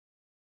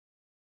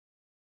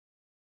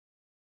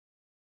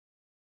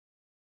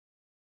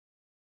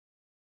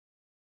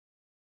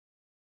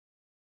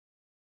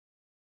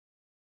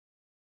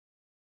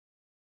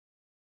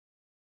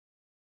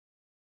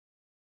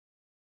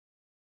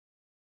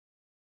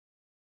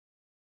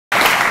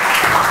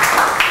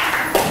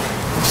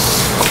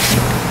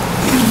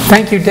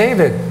Thank you,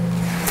 David,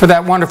 for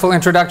that wonderful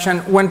introduction.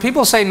 When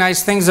people say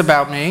nice things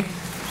about me,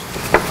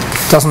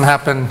 doesn't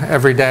happen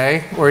every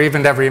day or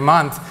even every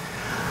month,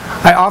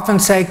 I often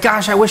say,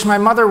 gosh, I wish my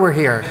mother were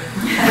here.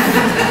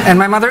 And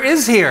my mother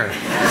is here.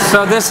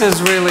 So this is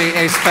really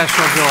a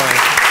special joy.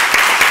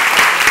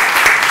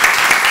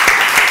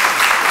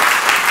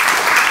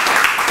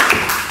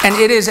 And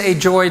it is a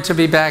joy to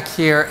be back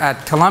here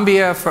at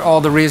Columbia for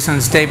all the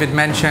reasons David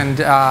mentioned.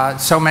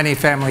 So many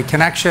family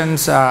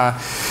connections.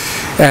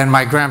 And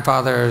my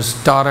grandfather's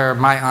daughter,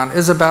 my Aunt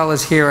Isabel,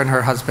 is here, and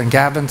her husband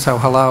Gavin. So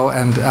hello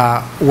and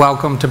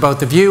welcome to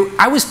both of you.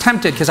 I was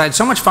tempted, because I had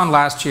so much fun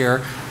last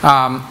year,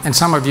 and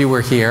some of you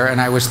were here,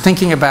 and I was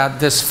thinking about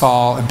this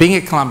fall, being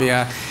at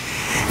Columbia,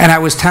 and I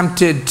was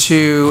tempted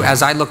to,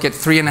 as I look at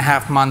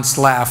 3.5 months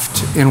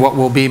left in what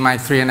will be my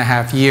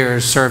 3.5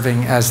 years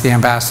serving as the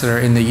ambassador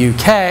in the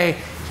UK,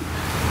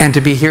 and to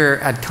be here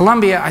at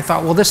Columbia, I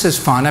thought, well, this is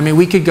fun. I mean,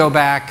 we could go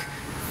back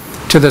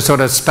to the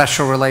sort of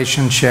special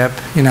relationship,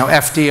 you know,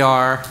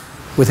 FDR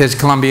with his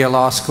Columbia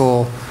Law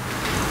School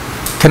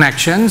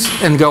connections,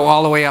 and go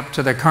all the way up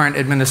to the current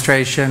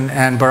administration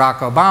and Barack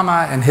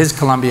Obama and his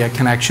Columbia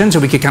connections,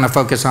 and we could kind of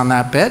focus on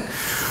that bit.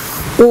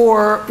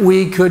 Or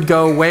we could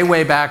go way,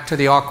 way back to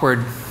the awkward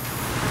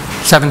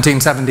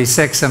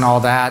 1776 and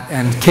all that,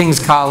 and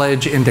King's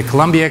College into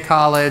Columbia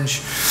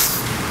College,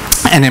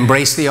 and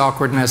embrace the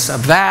awkwardness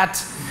of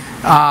that,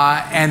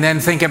 and then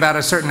think about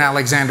a certain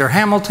Alexander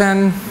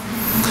Hamilton,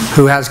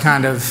 who has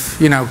kind of,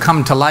 you know,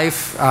 come to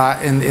life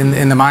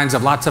in the minds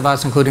of lots of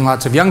us, including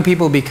lots of young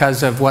people,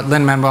 because of what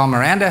Lin-Manuel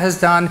Miranda has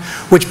done,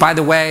 which, by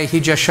the way, he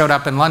just showed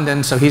up in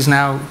London, so he's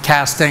now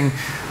casting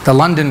the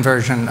London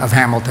version of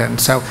Hamilton.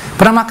 So,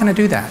 but I'm not going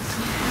to do that.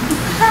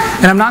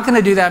 And I'm not going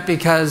to do that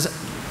because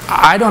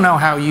I don't know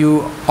how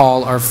you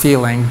all are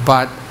feeling,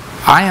 but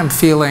I am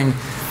feeling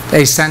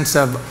a sense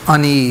of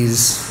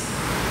unease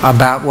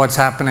about what's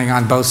happening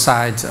on both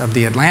sides of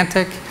the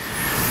Atlantic.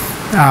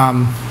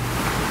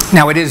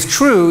 Now, it is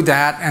true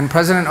that, and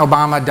President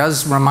Obama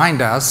does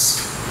remind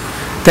us,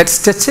 that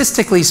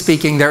statistically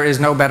speaking, there is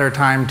no better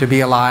time to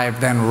be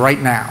alive than right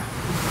now.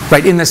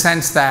 Right? In the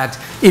sense that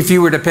if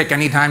you were to pick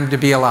any time to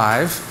be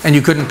alive, and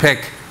you couldn't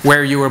pick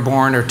where you were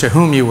born or to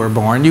whom you were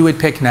born, you would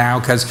pick now,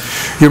 because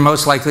you're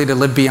most likely to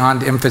live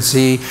beyond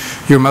infancy.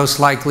 You're most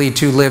likely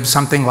to live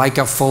something like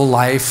a full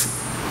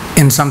life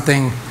in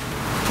something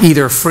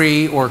either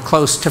free or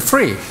close to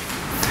free.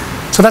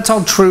 So that's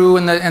all true,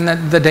 and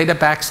the data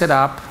backs it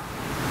up.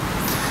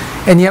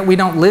 And yet we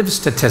don't live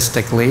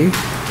statistically,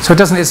 so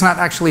it's not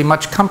actually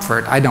much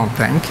comfort, I don't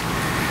think.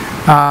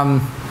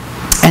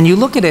 And you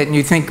look at it and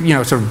you think, you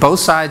know, sort of both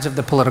sides of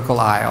the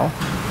political aisle,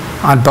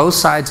 on both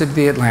sides of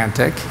the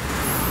Atlantic,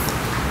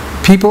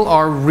 people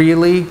are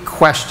really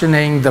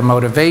questioning the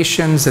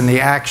motivations and the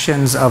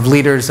actions of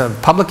leaders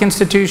of public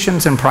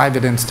institutions and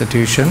private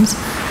institutions.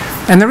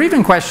 And they're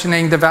even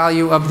questioning the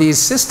value of these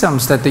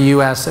systems that the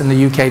US and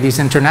the UK, these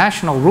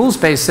international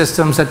rules-based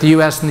systems that the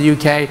US and the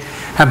UK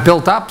have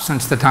built up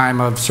since the time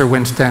of Sir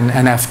Winston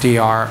and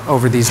FDR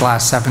over these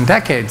last 7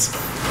 decades.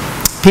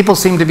 People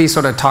seem to be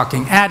sort of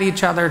talking at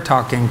each other,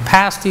 talking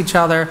past each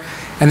other,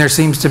 and there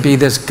seems to be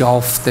this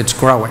gulf that's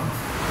growing.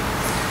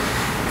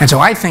 And so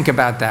I think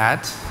about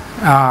that,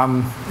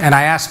 and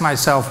I ask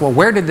myself, well,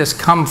 where did this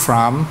come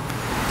from,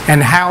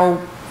 and how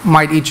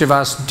might each of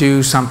us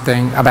do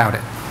something about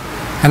it?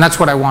 And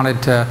that's what I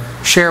wanted to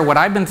share, what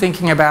I've been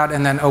thinking about,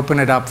 and then open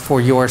it up for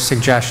your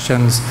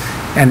suggestions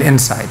and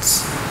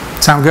insights.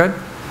 Sound good?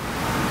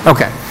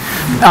 Okay.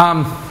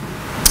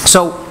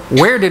 So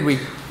where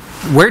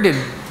did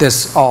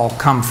this all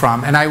come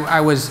from? And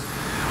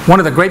one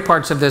of the great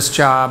parts of this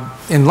job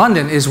in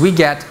London is we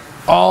get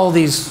all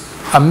these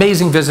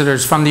amazing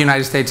visitors from the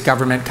United States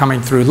government coming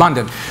through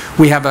London.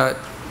 We have a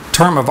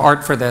term of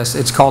art for this.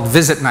 It's called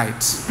visit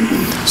nights.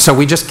 So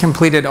we just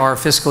completed our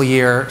fiscal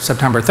year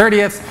September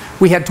 30th.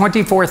 We had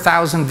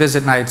 24,000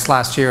 visit nights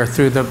last year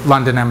through the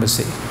London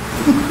Embassy.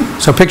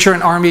 So picture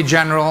an Army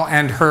general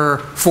and her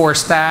 4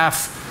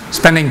 staff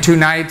spending 2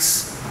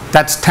 nights.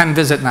 That's 10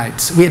 visit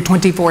nights. We had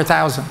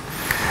 24,000.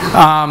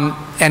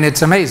 And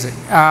it's amazing.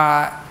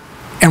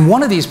 And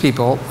one of these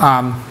people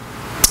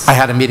I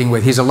had a meeting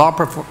with, he's a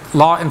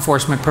law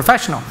enforcement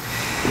professional.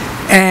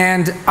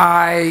 And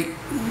I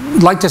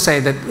like to say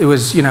that it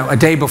was, you know, a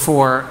day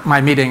before my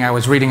meeting, I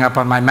was reading up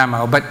on my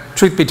memo, but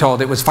truth be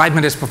told, it was 5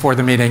 minutes before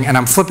the meeting, and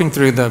I'm flipping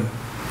through the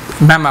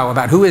memo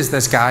about who is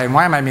this guy and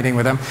why am I meeting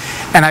with him,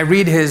 and I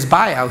read his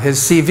bio, his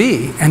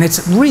CV, and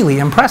it's really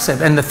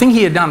impressive. And the thing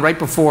he had done right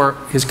before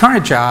his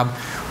current job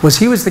was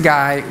he was the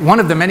guy, one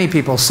of the many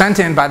people sent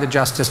in by the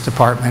Justice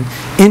Department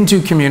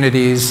into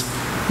communities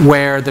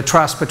where the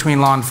trust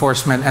between law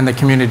enforcement and the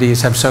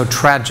communities have so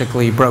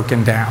tragically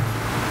broken down.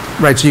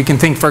 Right, so you can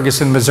think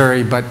Ferguson,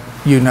 Missouri, but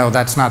you know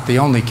that's not the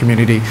only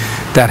community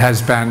that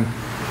has been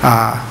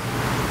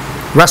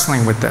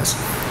wrestling with this.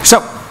 So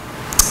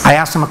I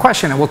asked him a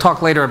question, and we'll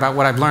talk later about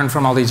what I've learned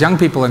from all these young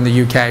people in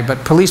the UK,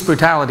 but police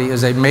brutality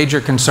is a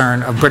major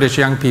concern of British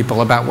young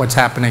people about what's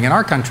happening in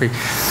our country.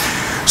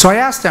 So I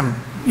asked him,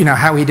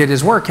 how he did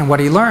his work and what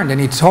he learned. And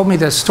he told me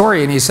this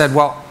story, and he said,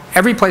 well,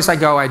 every place I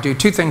go, I do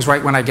two things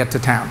right when I get to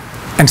town.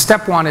 And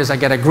step one is I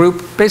get a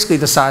group, basically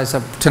the size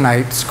of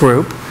tonight's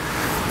group,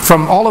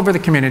 from all over the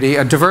community,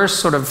 a diverse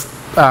sort of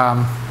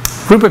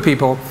group of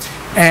people,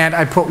 and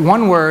I put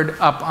one word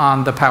up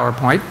on the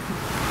PowerPoint.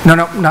 No,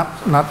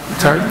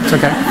 sorry,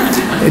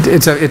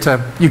 it's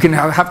okay. You can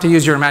have to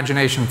use your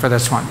imagination for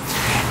this one.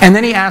 And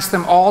then he asked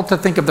them all to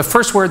think of the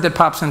first word that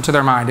pops into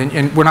their mind.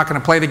 And we're not going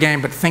to play the game,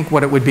 but think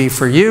what it would be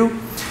for you.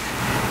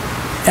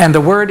 And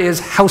the word is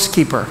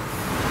housekeeper.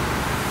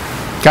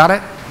 Got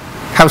it?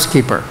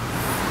 Housekeeper.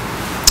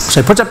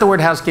 So he puts up the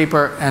word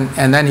housekeeper,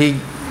 and then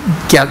he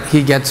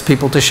gets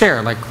people to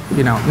share. Like,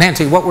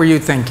 Nancy, what were you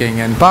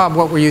thinking? And Bob,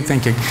 what were you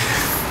thinking?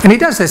 And he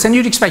does this, and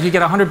you'd expect, you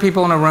get 100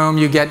 people in a room,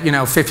 you get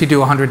 50 to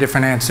 100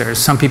 different answers.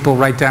 Some people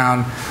write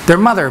down their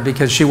mother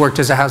because she worked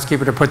as a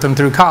housekeeper to put them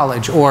through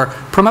college, or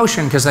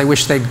promotion because they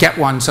wish they'd get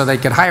one so they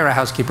could hire a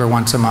housekeeper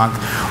once a month.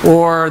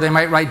 Or they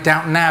might write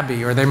Downton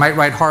Abbey, or they might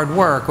write hard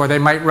work, or they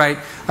might write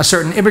a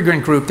certain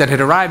immigrant group that had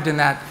arrived in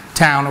that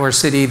town or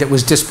city that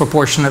was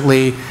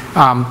disproportionately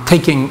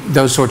taking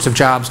those sorts of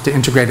jobs to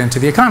integrate into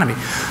the economy.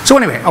 So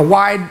anyway, a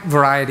wide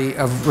variety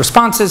of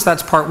responses.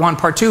 That's part one.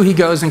 Part two, he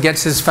goes and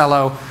gets his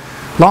fellow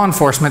law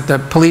enforcement, the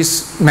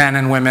policemen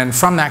and women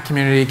from that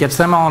community, gets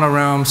them all in a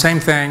room, same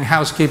thing,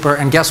 housekeeper,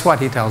 and guess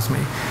what he tells me?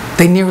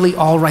 They nearly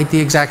all write the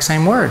exact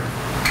same word.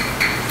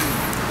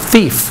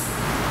 Thief.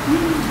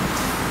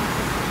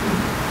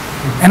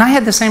 And I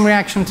had the same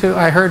reaction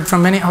I heard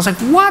from many. I was like,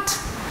 what?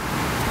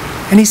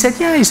 And he said,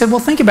 yeah. He said, well,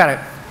 think about it.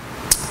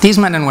 These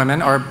men and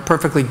women are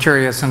perfectly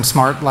curious and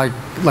smart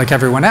like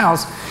everyone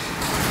else.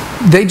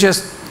 They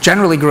just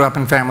generally grew up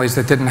in families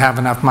that didn't have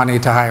enough money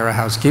to hire a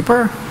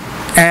housekeeper,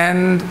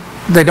 and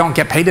they don't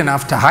get paid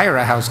enough to hire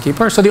a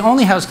housekeeper. So the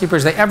only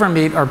housekeepers they ever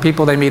meet are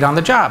people they meet on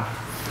the job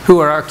who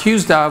are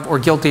accused of or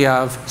guilty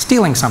of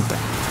stealing something.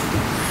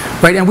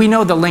 Right? And we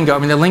know the lingo. I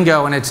mean, the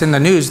lingo, and it's in the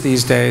news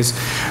these days,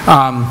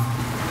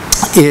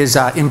 is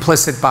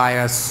implicit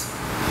bias.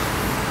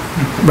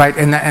 Right?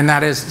 And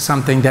that is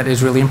something that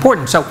is really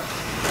important. So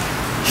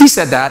he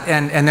said that,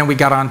 and then we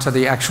got on to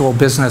the actual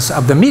business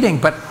of the meeting.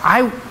 But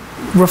I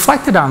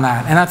reflected on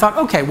that, and I thought,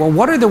 okay, well,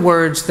 what are the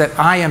words that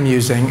I am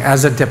using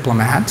as a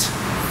diplomat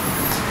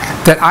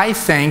that I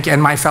think, and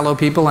my fellow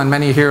people and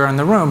many here in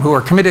the room who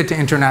are committed to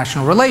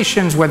international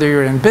relations, whether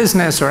you're in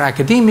business or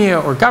academia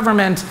or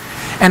government,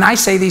 and I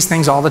say these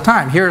things all the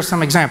time. Here are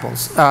some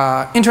examples.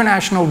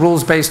 International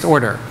rules-based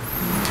order,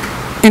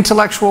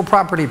 intellectual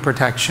property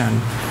protection,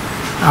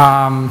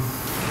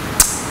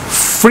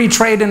 free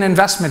trade and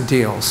investment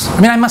deals.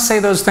 I mean, I must say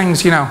those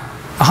things,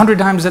 100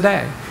 times a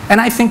day. And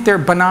I think they're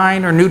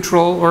benign or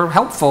neutral or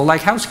helpful,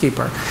 like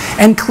housekeeper.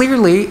 And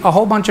clearly, a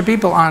whole bunch of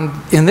people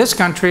in this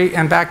country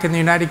and back in the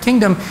United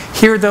Kingdom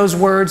hear those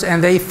words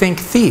and they think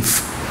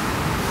thief.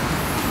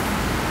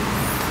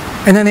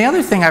 And then the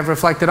other thing I've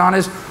reflected on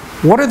is,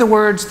 what are the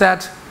words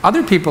that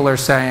other people are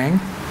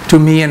saying to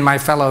me and my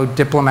fellow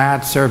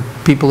diplomats or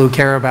people who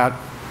care about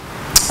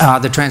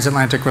the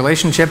transatlantic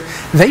relationship?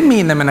 They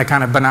mean them in a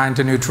kind of benign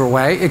to neutral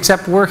way,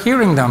 except we're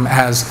hearing them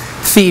as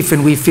thief,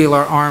 and we feel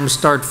our arms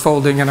start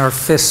folding and our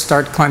fists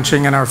start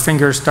clenching and our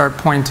fingers start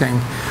pointing.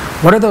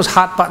 What are those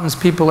hot buttons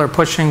people are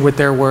pushing with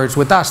their words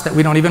with us that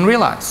we don't even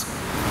realize?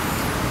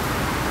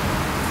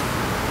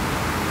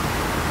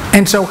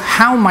 And so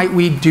how might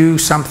we do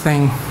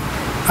something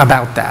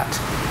about that?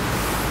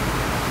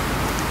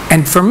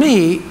 And for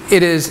me,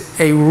 it is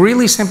a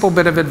really simple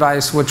bit of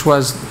advice which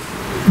was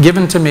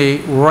given to me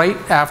right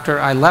after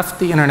I left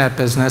the internet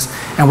business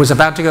and was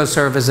about to go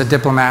serve as a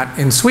diplomat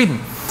in Sweden.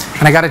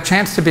 And I got a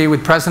chance to be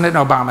with President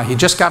Obama. He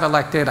just got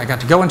elected. I got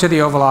to go into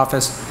the Oval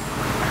Office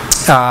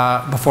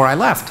before I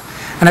left.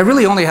 And I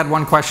really only had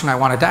one question I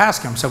wanted to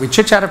ask him. So we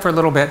chit-chatted for a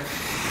little bit,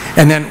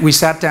 and then we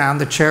sat down.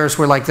 The chairs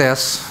were like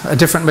this, a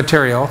different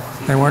material.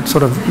 They weren't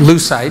sort of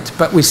lucite,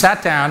 but we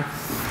sat down,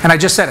 and I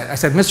just said it. I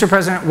said, Mr.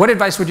 President, what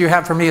advice would you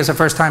have for me as a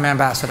first-time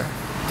ambassador?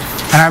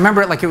 And I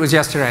remember it like it was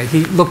yesterday.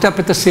 He looked up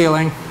at the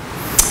ceiling,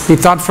 he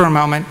thought for a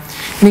moment,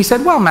 and he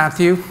said, well,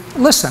 Matthew,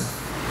 listen.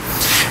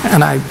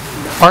 And I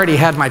already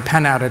had my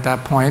pen out at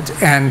that point,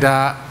 and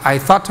I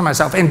thought to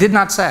myself, and did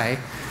not say,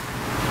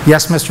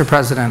 yes, Mr.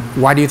 President,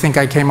 why do you think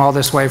I came all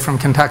this way from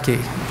Kentucky?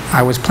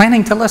 I was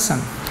planning to listen.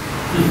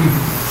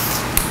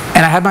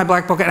 And I had my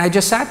black book, and I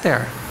just sat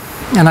there,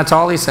 and that's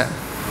all he said.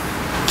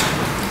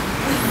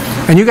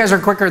 And you guys are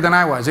quicker than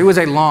I was. It was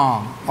a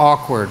long,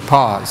 awkward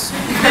pause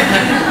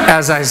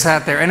as I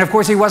sat there. And of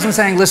course, he wasn't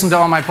saying, listen to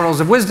all my pearls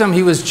of wisdom.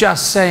 He was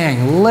just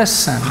saying,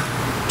 listen,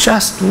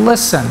 just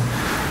listen.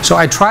 So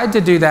I tried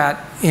to do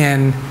that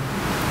in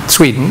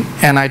Sweden,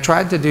 and I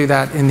tried to do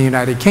that in the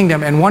United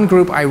Kingdom. And one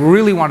group I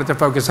really wanted to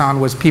focus on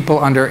was people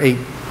under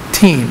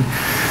 18.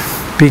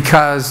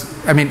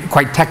 Because, I mean,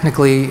 quite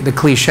technically, the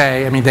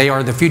cliche, I mean, they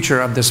are the future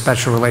of this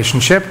special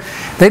relationship.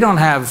 They don't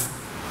have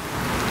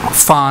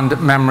fond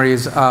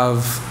memories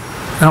of,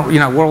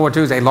 World War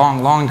II is a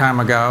long, long time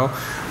ago.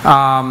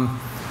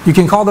 You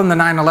can call them the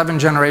 9/11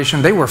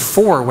 generation. They were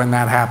 4 when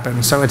that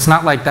happened. So it's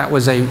not like that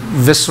was a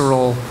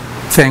visceral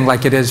thing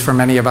like it is for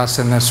many of us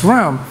in this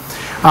room.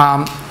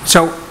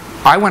 So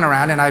I went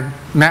around and I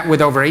met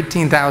with over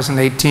 18,000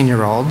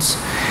 18-year-olds,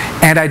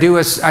 and I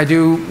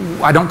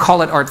don't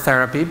call it art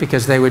therapy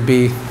because they would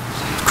be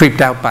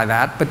creeped out by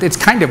that, but it's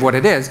kind of what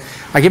it is.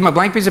 I give them a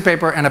blank piece of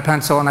paper and a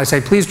pencil and I say,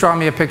 please draw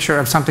me a picture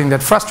of something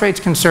that frustrates,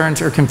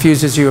 concerns, or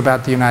confuses you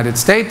about the United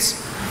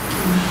States.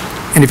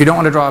 And if you don't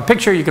want to draw a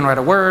picture, you can write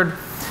a word,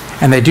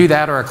 and they do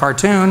that, or a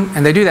cartoon,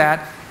 and they do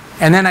that.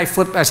 And then I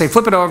say,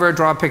 flip it over,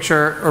 draw a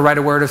picture, or write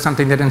a word of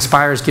something that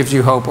inspires, gives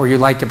you hope, or you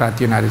like about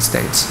the United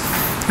States.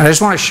 And I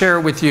just want to share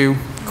with you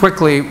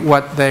quickly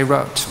what they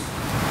wrote.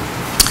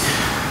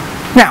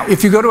 Now,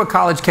 if you go to a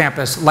college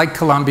campus like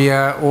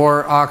Columbia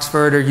or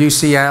Oxford or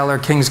UCL or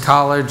King's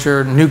College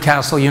or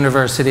Newcastle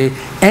University,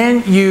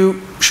 and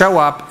you show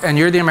up and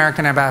you're the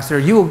American ambassador,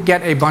 you will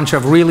get a bunch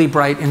of really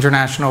bright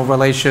international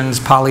relations,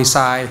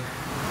 poli-sci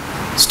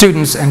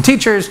students and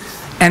teachers,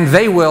 and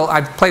they will,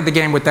 I've played the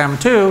game with them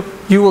too,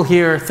 you will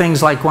hear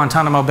things like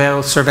Guantanamo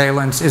Bay,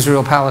 surveillance,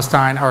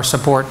 Israel-Palestine, our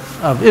support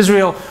of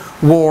Israel,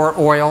 war,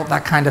 oil,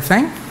 that kind of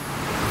thing.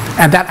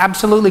 And that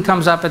absolutely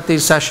comes up at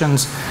these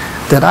sessions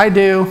that I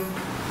do.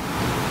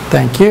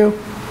 Thank you.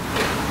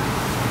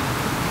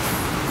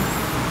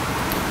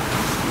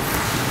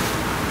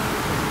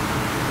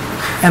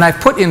 And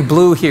I've put in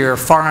blue here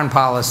foreign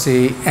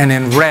policy, and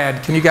in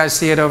red, can you guys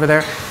see it over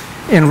there?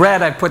 In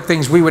red, I put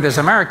things we would as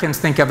Americans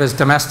think of as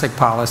domestic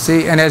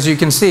policy. And as you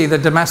can see, the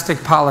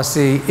domestic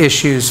policy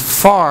issues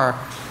far,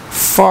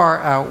 far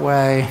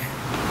outweigh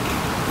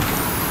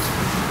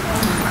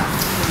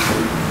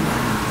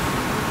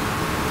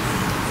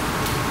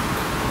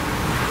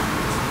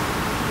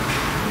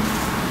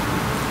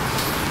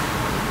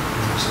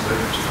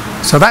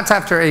so that's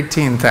after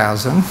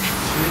 18,000.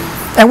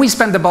 And we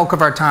spend the bulk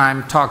of our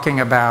time talking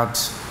about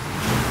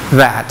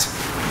that.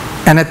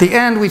 And at the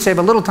end, we save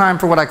a little time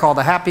for what I call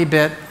the happy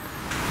bit,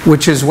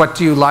 which is what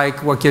do you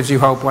like, what gives you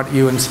hope, what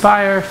you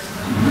inspire.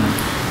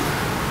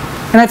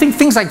 And I think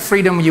things like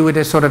freedom you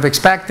would sort of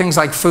expect. Things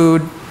like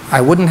food,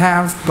 I wouldn't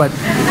have. But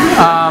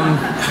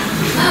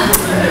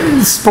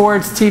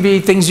sports,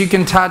 TV, things you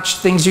can touch,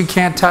 things you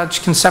can't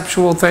touch,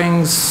 conceptual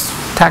things,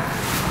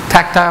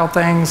 tactile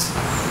things.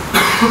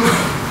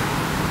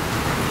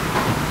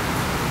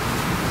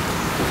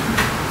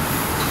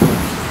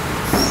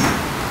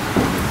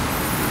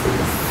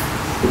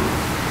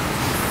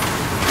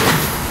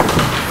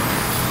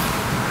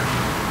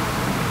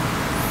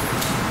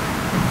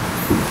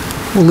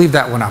 We'll leave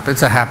that one up.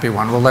 It's a happy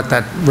one. We'll let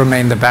that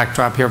remain the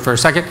backdrop here for a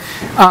second.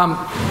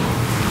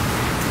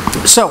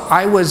 So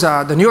I was,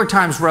 the New York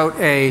Times wrote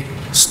a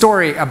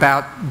story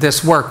about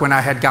this work when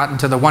I had gotten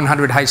to the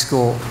 100 high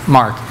school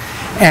mark.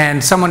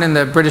 And someone in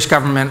the British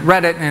government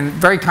read it and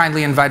very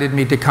kindly invited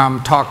me to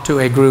come talk to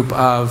a group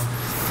of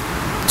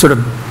sort of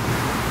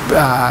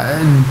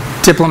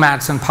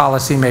diplomats and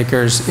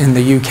policymakers in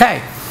the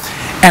UK.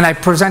 And I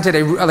presented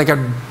like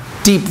a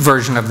deep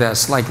version of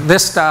this, like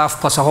this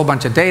stuff plus a whole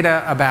bunch of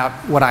data about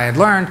what I had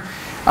learned.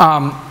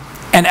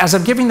 And as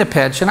I'm giving the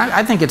pitch, and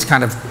I think it's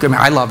kind of, I mean,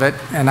 I love it,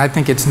 and I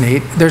think it's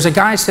neat, there's a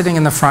guy sitting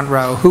in the front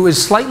row who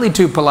is slightly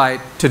too polite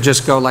to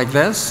just go like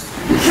this.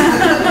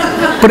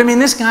 But I mean,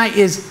 this guy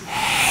is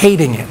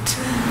hating it.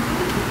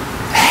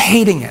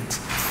 Hating it.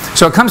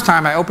 So it comes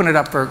time, I open it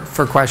up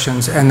for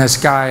questions, and this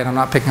guy, and I'm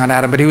not picking on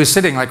Adam, but he was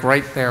sitting like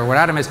right there where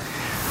Adam is.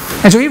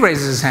 And so he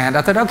raises his hand.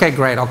 I thought, okay,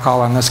 great, I'll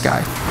call on this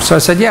guy. So I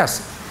said,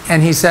 yes.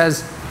 And he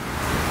says,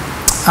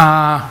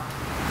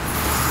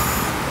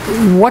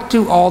 what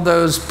do all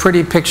those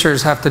pretty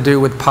pictures have to do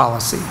with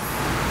policy?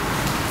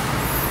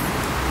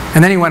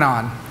 And then he went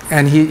on,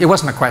 and it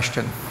wasn't a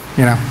question,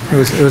 you know, it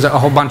was a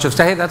whole bunch of,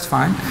 hey, that's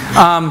fine.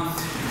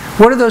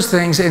 What are those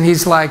things? And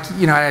he's like,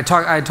 you know,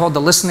 I told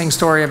the listening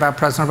story about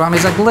President Obama.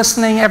 He's like,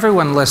 listening,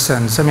 everyone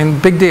listens. I mean,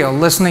 big deal.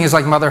 Listening is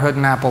like motherhood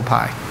and apple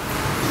pie.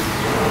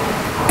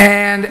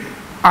 And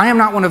I am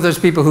not one of those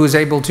people who is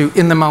able to,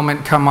 in the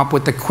moment, come up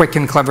with the quick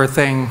and clever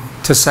thing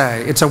to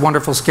say. It's a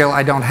wonderful skill.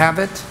 I don't have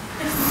it.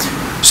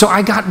 So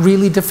I got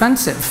really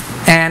defensive.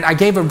 And I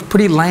gave a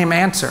pretty lame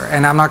answer.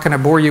 And I'm not going to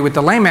bore you with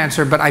the lame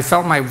answer, but I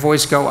felt my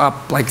voice go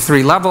up like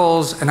 3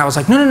 levels. And I was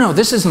like, no, no, no,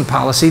 this isn't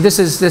policy. This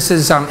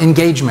is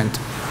engagement,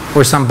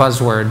 or some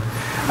buzzword.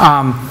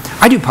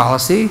 I do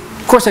policy.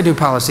 Of course I do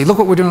policy. Look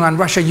what we're doing on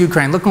Russia,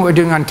 Ukraine. Look what we're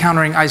doing on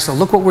countering ISIL.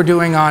 Look what we're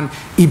doing on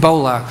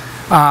Ebola.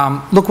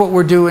 Look what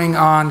we're doing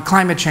on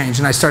climate change.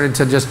 And I started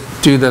to just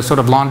do the sort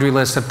of laundry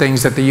list of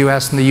things that the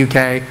US and the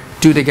UK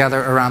do together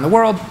around the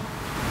world.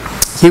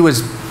 He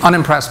was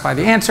unimpressed by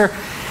the answer.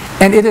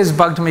 And it has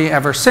bugged me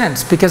ever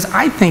since, because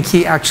I think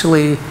he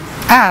actually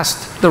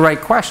asked the right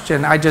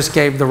question. I just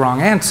gave the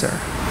wrong answer.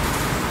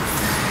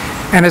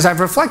 And as I've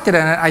reflected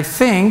on it, I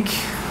think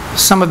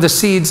some of the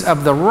seeds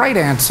of the right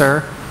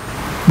answer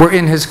were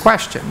in his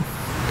question.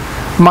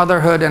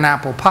 Motherhood and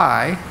apple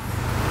pie.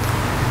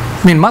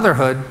 I mean,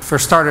 motherhood, for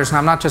starters, and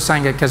I'm not just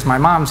saying it because my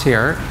mom's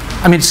here.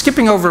 I mean,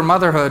 skipping over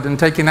motherhood and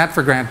taking that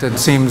for granted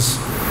seems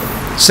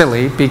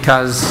silly,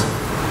 because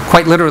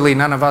quite literally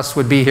none of us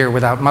would be here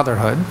without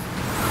motherhood.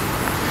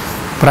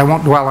 But I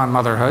won't dwell on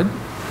motherhood.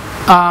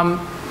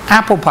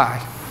 Apple pie.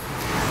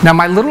 Now,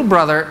 my little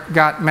brother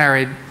got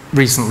married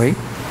recently,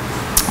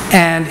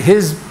 and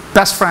his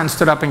best friend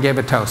stood up and gave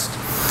a toast.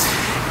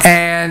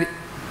 And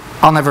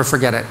I'll never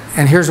forget it.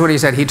 And here's what he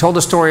said. He told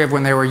a story of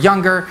when they were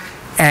younger,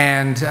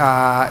 and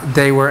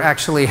they were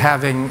actually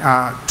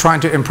trying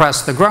to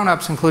impress the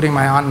grown-ups, including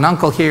my aunt and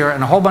uncle here,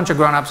 and a whole bunch of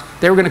grown-ups.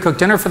 They were going to cook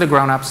dinner for the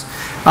grown-ups.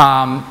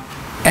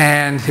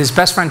 And his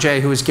best friend Jay,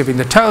 who was giving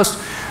the toast,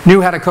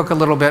 knew how to cook a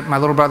little bit. My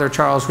little brother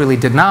Charles really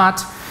did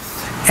not.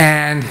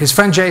 And his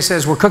friend Jay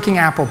says, "We're cooking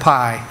apple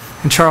pie."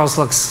 And Charles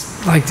looks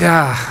like,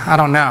 I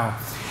don't know.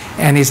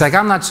 And he's like,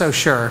 "I'm not so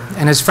sure."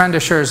 And his friend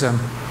assures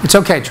him, "It's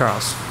okay,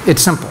 Charles.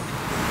 It's simple."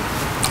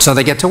 So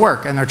they get to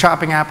work, and they're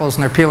chopping apples,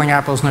 and they're peeling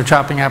apples, and they're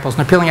chopping apples, and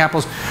they're peeling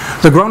apples.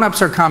 The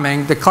grown-ups are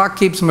coming, the clock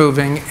keeps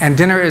moving, and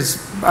dinner is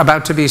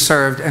about to be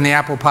served, and the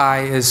apple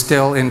pie is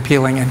still in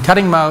peeling and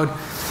cutting mode.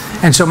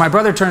 And so my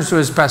brother turns to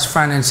his best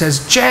friend and says,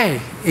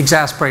 "Jay,"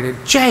 exasperated,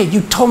 "Jay,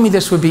 you told me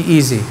this would be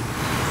easy."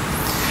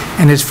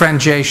 And his friend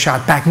Jay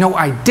shot back, "No,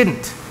 I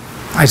didn't.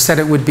 I said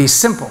it would be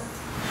simple."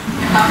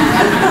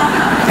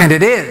 And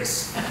it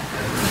is.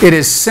 It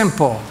is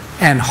simple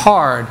and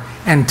hard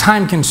and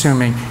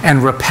time-consuming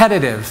and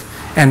repetitive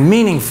and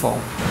meaningful,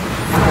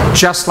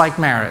 just like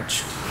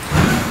marriage.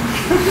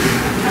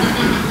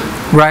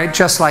 Right?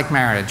 Just like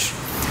marriage.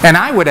 And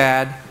I would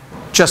add,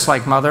 just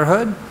like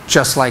motherhood,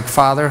 just like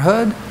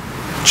fatherhood,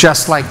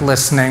 just like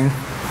listening,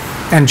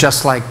 and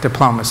just like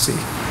diplomacy.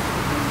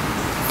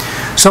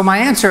 So my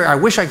answer, I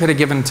wish I could have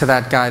given to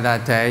that guy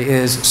that day,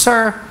 is,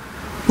 sir,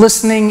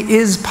 listening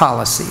is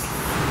policy.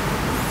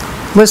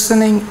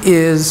 Listening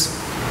is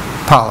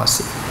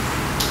policy.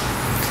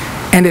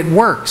 And it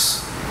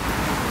works.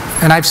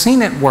 And I've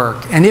seen it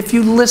work. And if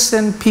you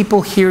listen,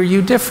 people hear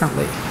you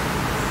differently.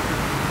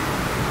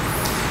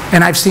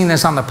 And I've seen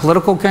this on the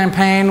political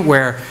campaign,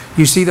 where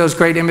you see those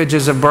great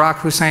images of Barack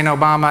Hussein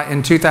Obama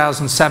in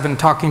 2007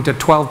 talking to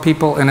 12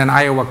 people in an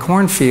Iowa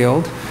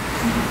cornfield.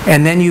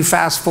 And then you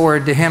fast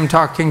forward to him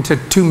talking to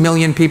 2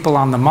 million people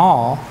on the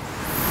mall.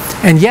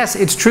 And yes,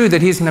 it's true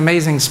that he's an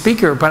amazing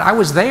speaker, but I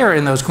was there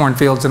in those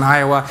cornfields in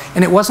Iowa,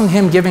 and it wasn't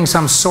him giving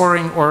some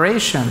soaring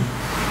oration.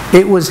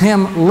 It was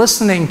him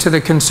listening to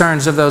the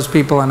concerns of those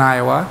people in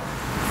Iowa,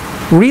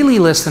 really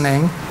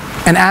listening,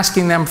 and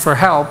asking them for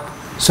help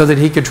so that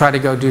he could try to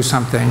go do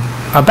something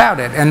about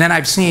it. And then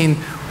I've seen,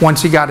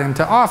 once he got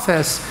into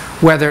office,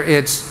 whether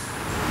it's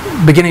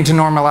beginning to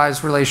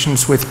normalize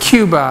relations with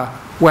Cuba,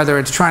 whether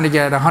it's trying to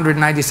get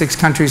 196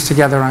 countries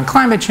together on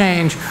climate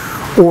change,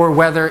 or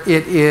whether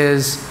it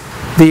is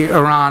the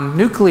Iran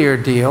nuclear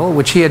deal,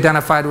 which he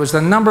identified was the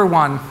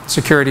 #1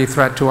 security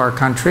threat to our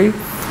country,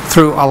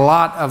 through a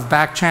lot of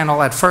back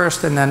channel at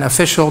first, and then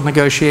official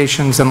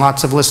negotiations and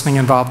lots of listening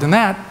involved in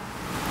that,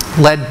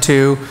 led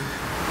to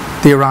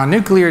the Iran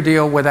nuclear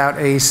deal without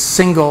a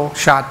single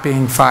shot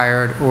being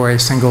fired or a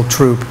single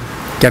troop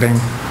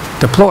getting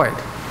deployed.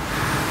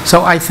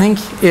 So I think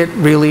it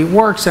really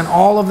works, and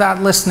all of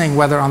that listening,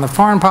 whether on the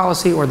foreign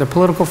policy or the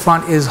political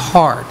front, is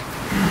hard.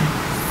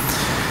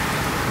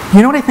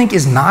 You know what I think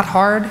is not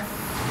hard?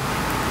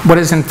 What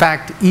is in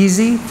fact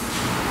easy?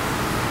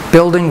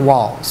 Building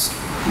walls.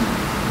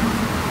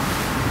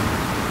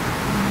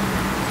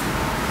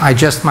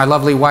 My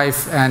lovely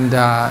wife and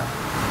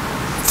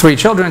 3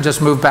 children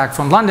just moved back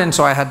from London,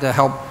 so I had to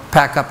help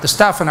pack up the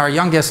stuff, and our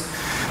youngest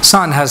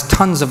son has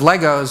tons of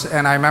Legos,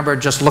 and I remember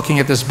just looking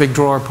at this big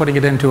drawer, putting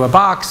it into a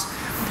box,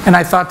 and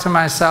I thought to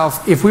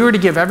myself, if we were to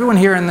give everyone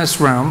here in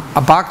this room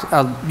a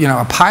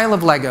pile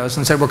of Legos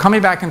and said, "We're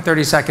coming back in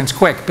 30 seconds,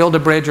 quick, build a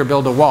bridge or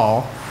build a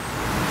wall,"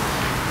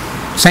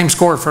 same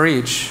score for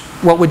each,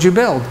 what would you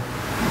build?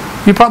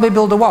 You'd probably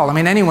build a wall. I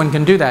mean, anyone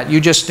can do that.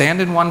 You just stand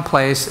in one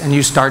place and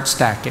you start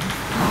stacking.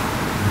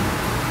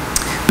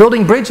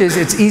 Building bridges,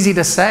 it's easy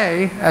to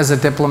say as a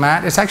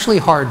diplomat. It's actually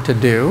hard to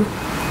do.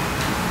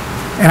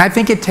 And I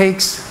think it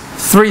takes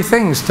 3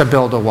 things to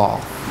build a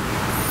wall.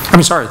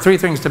 3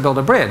 things to build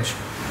a bridge.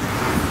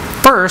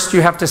 First,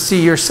 you have to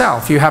see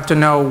yourself. You have to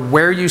know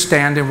where you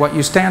stand and what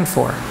you stand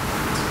for.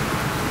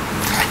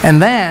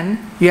 And then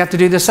you have to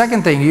do the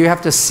second thing. You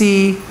have to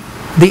see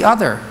the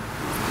other.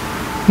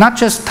 Not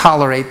just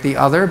tolerate the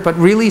other, but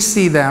really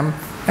see them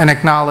and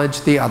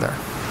acknowledge the other.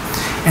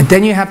 And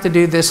then you have to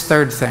do this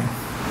third thing.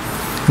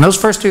 And those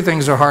first 2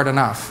 things are hard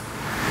enough.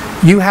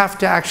 You have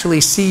to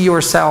actually see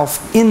yourself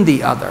in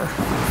the other.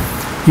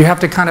 You have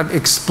to kind of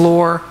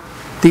explore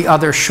the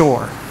other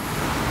shore.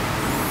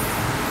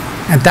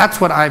 And that's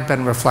what I've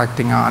been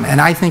reflecting on.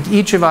 And I think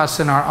each of us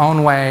in our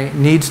own way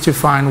needs to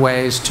find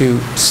ways to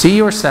see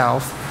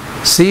yourself,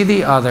 see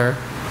the other,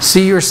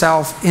 see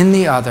yourself in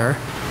the other.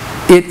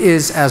 It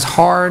is as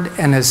hard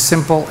and as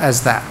simple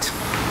as that.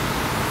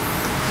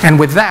 And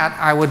with that,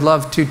 I would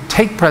love to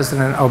take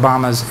President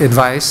Obama's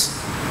advice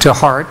to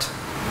heart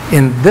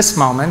in this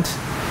moment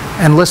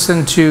and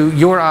listen to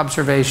your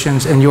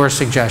observations and your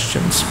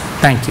suggestions.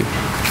 Thank you.